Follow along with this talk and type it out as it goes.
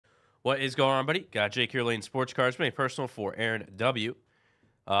What is going on, buddy? Got Jake here, Lane Sports Cards, made personal for Aaron W.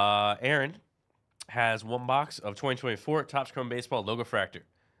 Aaron has one box of 2024 Topps Chrome Baseball Logofractor.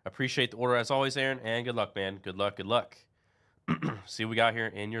 Appreciate the order as always, Aaron, and good luck, man. Good luck, good luck. See what we got here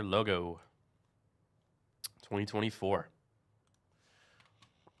in your logo. 2024.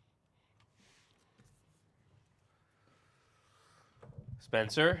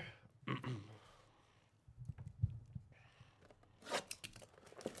 Spencer.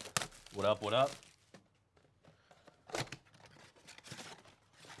 What up, what up?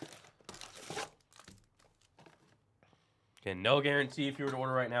 Okay, no guarantee if you were to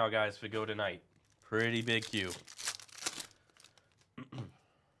order right now, guys, if we go tonight. Pretty big queue.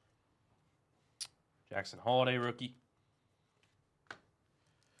 Jackson Holiday rookie.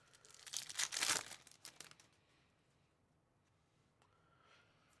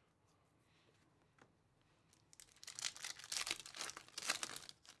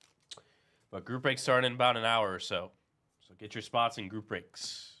 But group breaks start in about an hour or so. So get your spots in group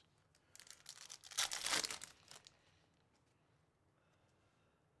breaks.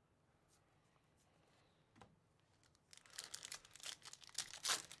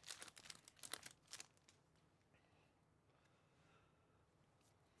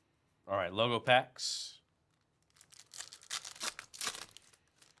 All right, logo packs.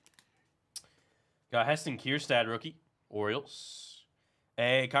 Got Heston Kierstad rookie, Orioles.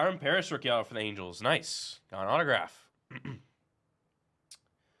 A Kyron Paris rookie out for the Angels. Nice. Got an autograph.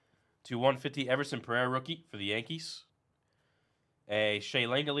 To 150 Everson Pereira rookie for the Yankees. A Shea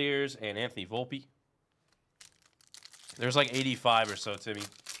Langoliers and Anthony Volpe. There's like 85 or so, Timmy.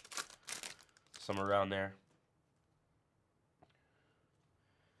 Somewhere around there.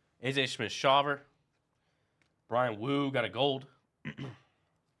 AJ Smith-Shawver. Brian Wu got a gold.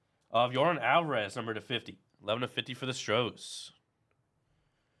 Of Yordan Alvarez, number to 50. 11 to 50 for the Stros.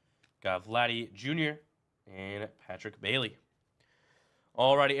 Got Vladdy Jr. and Patrick Bailey.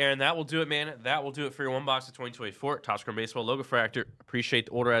 Alrighty, Aaron, that will do it, man. That will do it for your one box of 2024 Topps Chrome Baseball Logofractor. Appreciate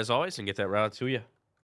the order as always and get that routed to you.